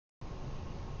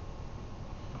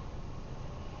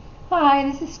Hi,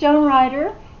 this is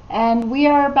StoneRyder, and we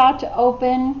are about to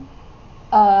open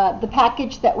the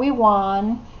package that we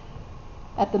won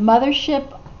at the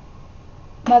Mothership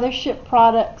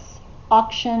Products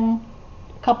auction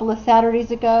a couple of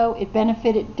Saturdays ago. It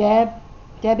benefited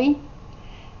Debbie,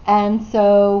 and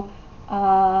so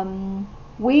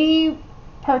we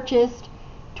purchased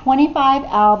 25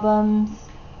 albums,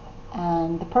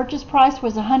 and the purchase price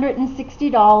was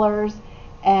 $160.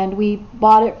 And we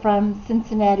bought it from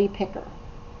Cincinnati Picker.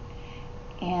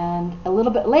 And a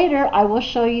little bit later I will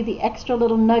show you the extra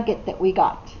little nugget that we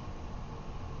got.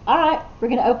 Alright, we're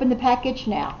going to open the package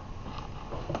now.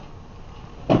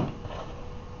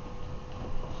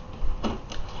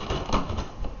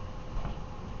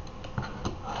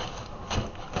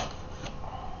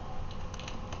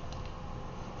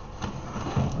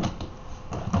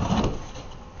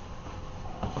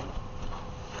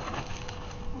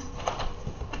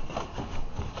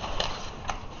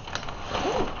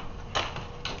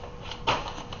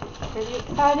 Pretty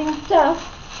exciting stuff.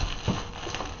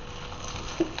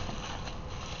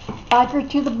 Biker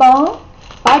to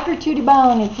the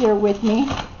Bone is here with me.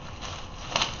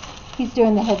 He's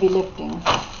doing the heavy lifting.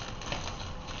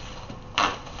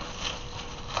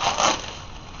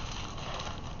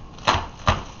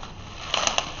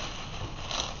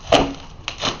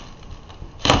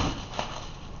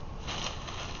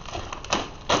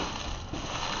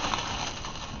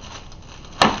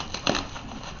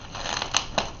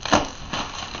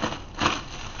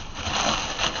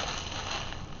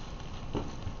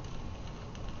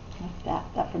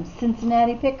 That from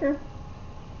Cincinnati Picker.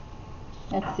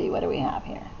 Let's see, what do we have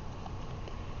here?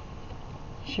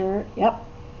 Sure, yep.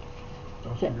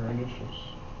 Those are your initials.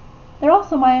 They're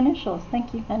also my initials.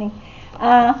 Thank you, honey.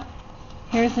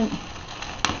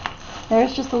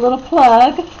 There's just a little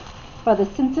plug for the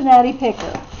Cincinnati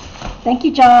Picker. Thank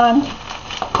you, John.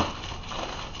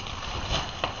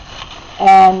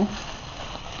 And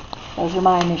those are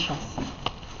my initials.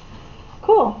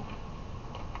 Cool.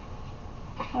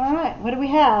 All right, what do we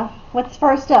have? What's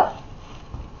first up?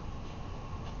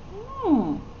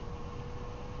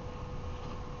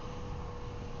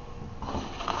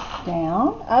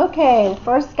 Down. Okay, the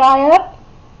first guy up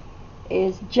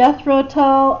is Jethro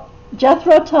Tull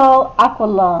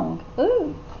Aqualung.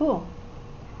 Ooh, cool.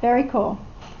 Very cool.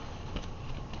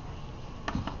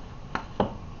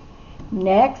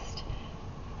 Next,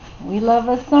 we love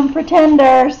us some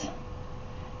Pretenders.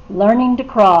 Learning to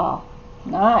Crawl.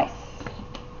 Nice.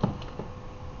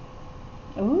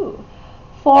 Ooh,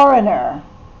 Foreigner.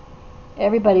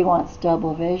 Everybody wants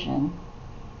double vision.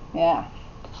 Yeah.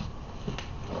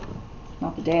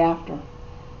 Not the day after.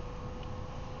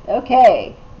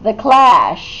 Okay, The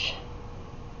Clash.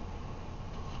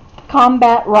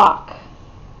 Combat Rock.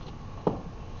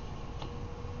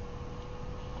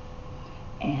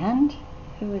 And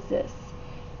who is this?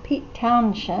 Pete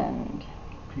Townshend.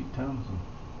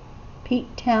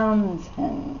 Pete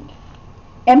Townsend.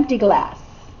 Empty Glass.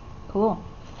 Cool.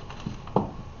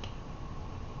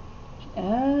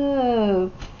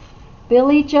 Oh,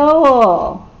 Billy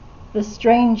Joel, The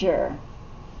Stranger.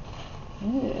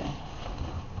 Ew.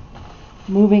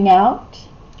 Moving Out,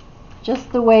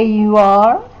 Just the Way You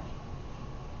Are.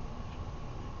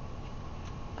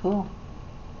 Cool.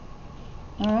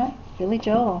 All right, Billy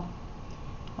Joel.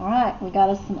 All right, we got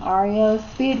us some REO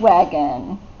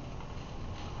Speedwagon.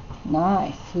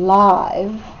 Nice.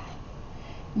 Live.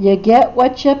 You Get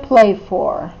What You Play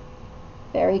For.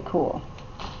 Very cool.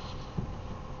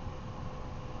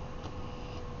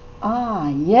 Ah,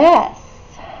 yes.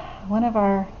 One of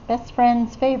our best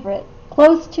friend's favorite.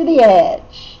 Close to the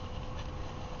Edge.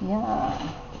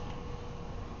 Yeah.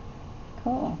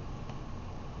 Cool.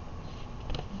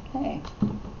 Okay.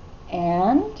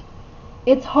 And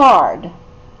It's Hard.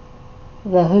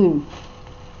 The Who.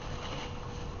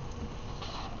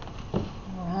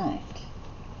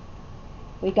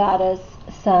 We got us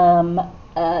some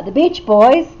the Beach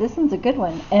Boys. This one's a good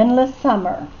one. Endless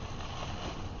Summer.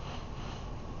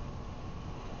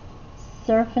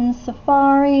 Surfin'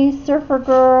 Safari, Surfer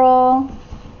Girl,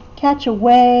 Catch a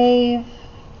Wave,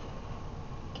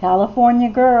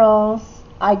 California Girls,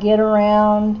 I Get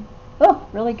Around. Oh,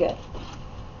 really good.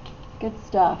 Good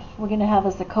stuff. We're going to have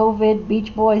us a COVID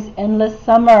Beach Boys Endless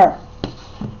Summer.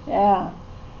 Yeah.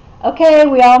 Okay,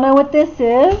 we all know what this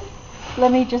is.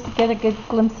 Let me just get a good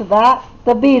glimpse of that.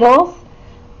 The Beatles.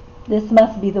 This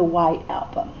must be the White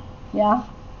Album. Yeah?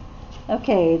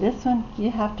 Okay, this one, you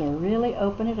have to really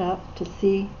open it up to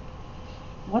see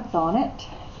what's on it.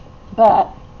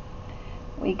 But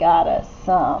we got us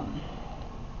some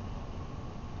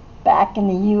Back in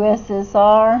the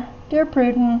USSR, Dear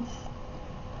Prudence,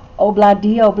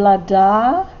 Obladi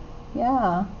Oblada.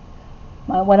 Yeah.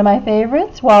 One of my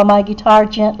favorites. While My Guitar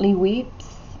Gently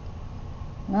Weeps.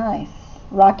 Nice.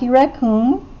 Rocky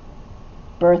Raccoon.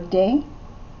 Birthday.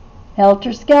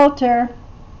 Helter Skelter.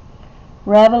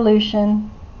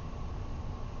 Revolution.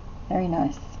 Very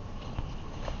nice.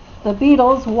 The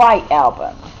Beatles' White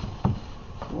Album.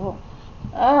 Cool.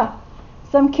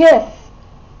 Some Kiss.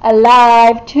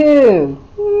 Alive 2.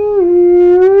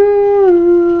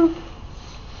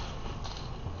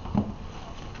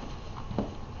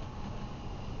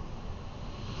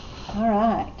 All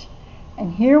right.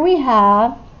 And here we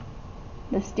have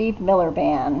the Steve Miller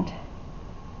Band.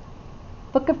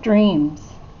 Book of Dreams.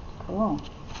 Cool.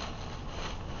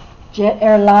 Jet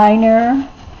Airliner.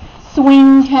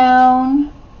 Swing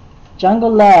Town.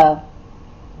 Jungle Love.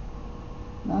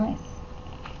 Nice.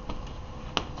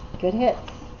 Good hits.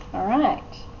 All right.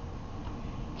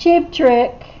 Cheap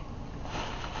Trick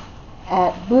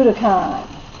at Budokan.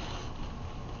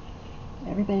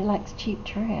 Everybody likes Cheap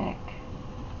Trick.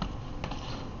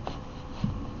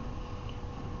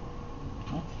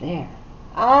 What's there?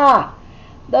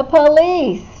 The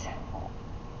Police.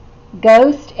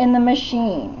 Ghost in the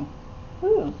Machine.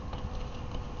 Ooh.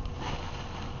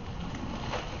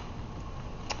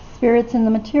 Spirits in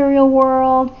the Material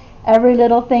World. Every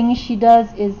Little Thing She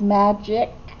Does Is Magic.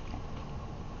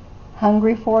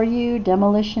 Hungry for You.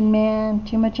 Demolition Man.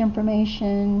 Too Much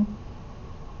Information.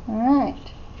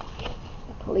 Alright.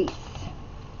 The Police.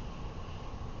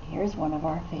 Here's one of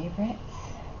our favorites.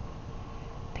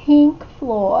 Pink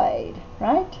Floyd.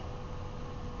 Right?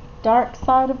 Dark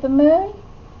Side of the Moon.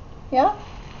 Yeah?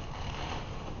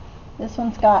 This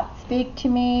one's got Speak to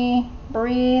Me,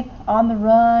 Breathe, On the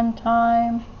Run,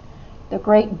 Time, The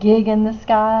Great Gig in the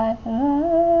Sky.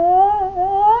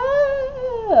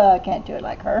 I can't do it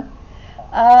like her.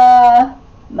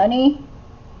 Money,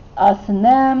 Us and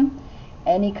Them,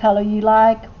 Any Color You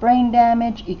Like, Brain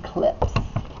Damage, Eclipse.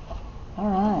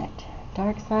 Alright,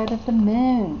 Dark Side of the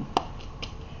Moon.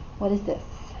 What is this?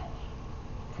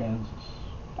 Kansas.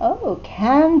 Oh,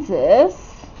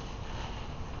 Kansas.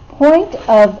 Point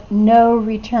of No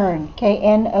Return.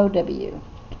 K-N-O-W.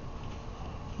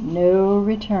 No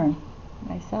Return.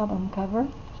 Nice album cover.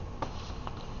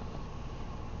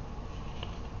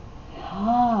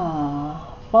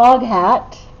 Fog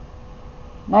Hat.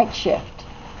 Night Shift.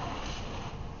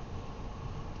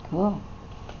 Cool.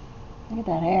 Look at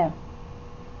that hair.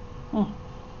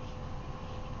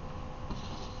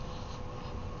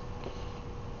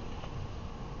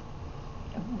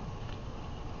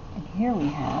 And here we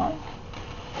have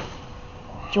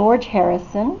George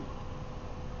Harrison,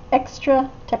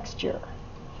 Extra Texture.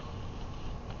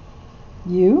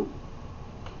 You,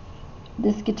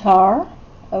 This Guitar,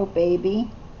 Oh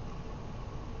Baby,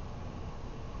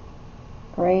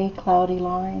 Gray Cloudy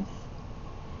Lines.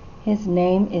 His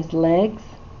Name is Legs.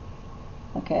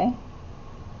 Okay.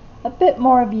 A bit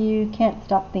more of you, Can't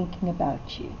Stop Thinking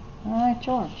About You. Alright,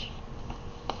 George.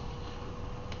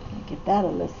 Give that a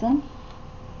listen.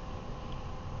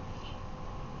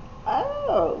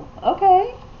 Oh,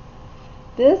 okay.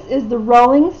 This is the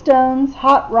Rolling Stones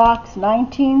Hot Rocks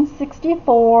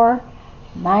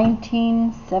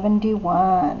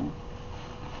 1964-1971.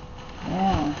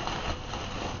 Yeah.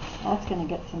 That's going to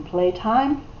get some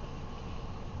playtime.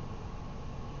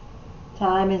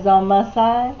 Time is on my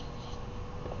side.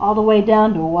 All the way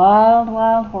down to Wild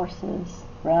Wild Horses.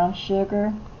 Brown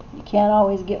Sugar. You can't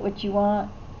always get what you want.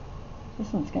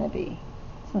 This one's going to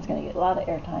get a lot of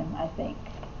airtime, I think.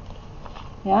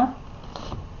 Yeah?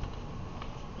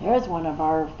 There's one of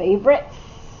our favorites.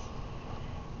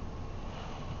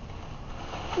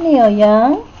 Neil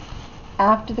Young,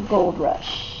 After the Gold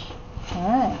Rush.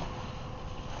 Alright.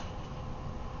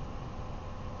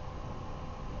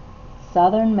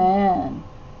 Southern Man.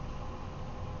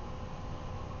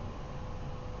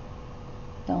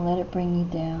 Don't Let It Bring You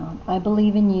Down. I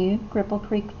Believe in You, Cripple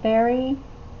Creek Ferry.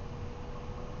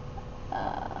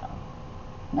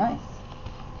 Nice.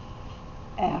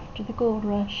 After the Gold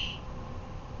Rush.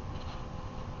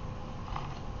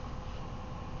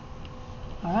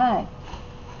 Alright.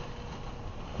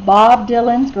 Bob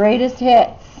Dylan's Greatest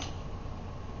Hits.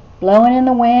 Blowing in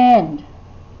the Wind.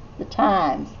 The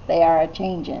Times, They Are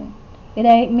A-Changin'. It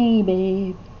Ain't Me,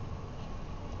 Babe.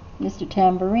 Mr.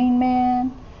 Tambourine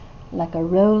Man. Like a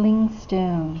Rolling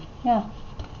Stone. Yeah.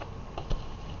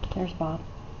 There's Bob.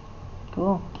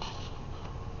 Cool.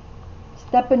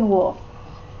 Steppenwolf.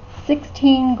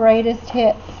 16 Greatest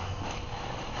Hits.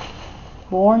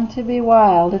 Born to be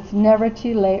Wild. It's Never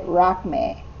Too Late. Rock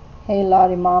Me. Hey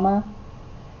Lottie Mama.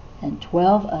 And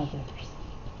 12 others.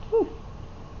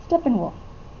 Steppenwolf.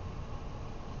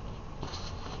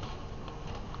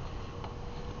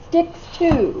 sticks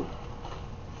too.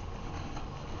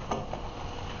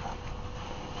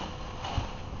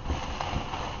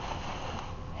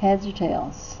 Heads or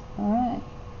tails? All right.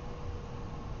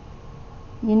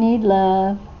 You need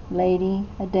love, lady,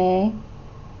 a day.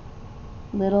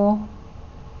 Little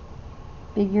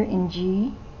figure in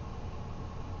G.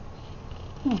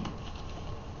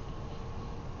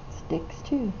 Sticks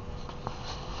too.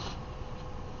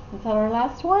 Is that our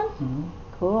last one? Mm-hmm.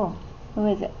 Cool. Who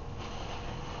is it?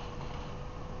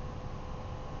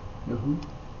 The who?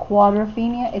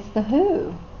 Quadrophenia. It's the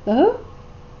Who. The Who?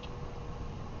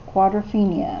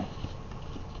 Quadrophenia.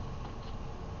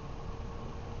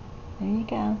 There you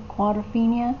go.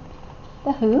 Quadrophenia.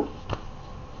 The Who.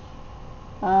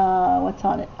 What's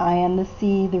on it? I am the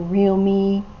sea, the real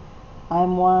me.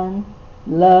 I'm one.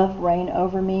 Love reign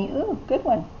over me. Ooh, good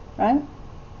one, right?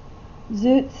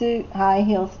 Zoot suit, high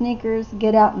heel sneakers,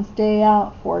 get out and stay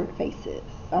out, four faces.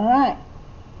 All right.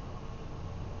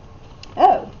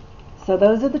 Oh, so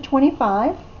those are the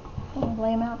 25. I'm gonna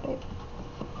lay them out, babe.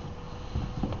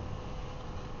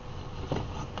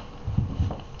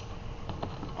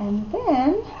 And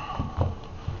then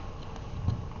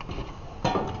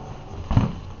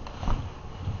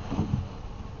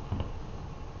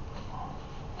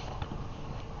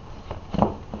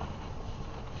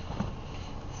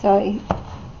so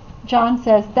John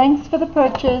says, thanks for the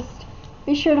purchase.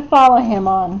 Be sure to follow him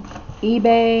on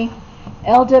eBay,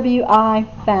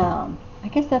 LWI found. I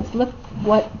guess that's look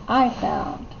what I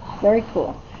found. Very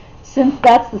cool. Since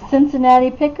that's the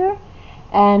Cincinnati Picker,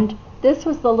 and this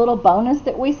was the little bonus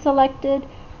that we selected.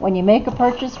 When you make a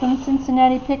purchase from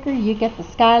Cincinnati Picker, you get the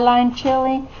Skyline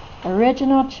Chili,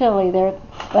 original chili.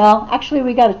 Well, actually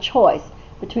we got a choice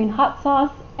between hot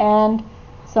sauce and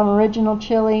some original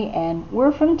chili, and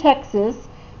we're from Texas,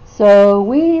 so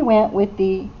we went with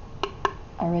the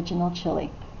original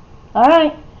chili.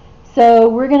 Alright, so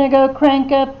we're going to go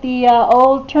crank up the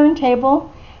old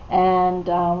turntable, and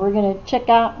we're going to check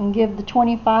out and give the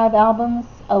 25 albums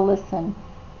a listen.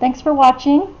 Thanks for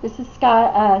watching. This is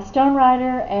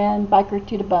StoneRyder and Biker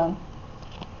to the Bone.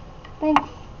 Thanks.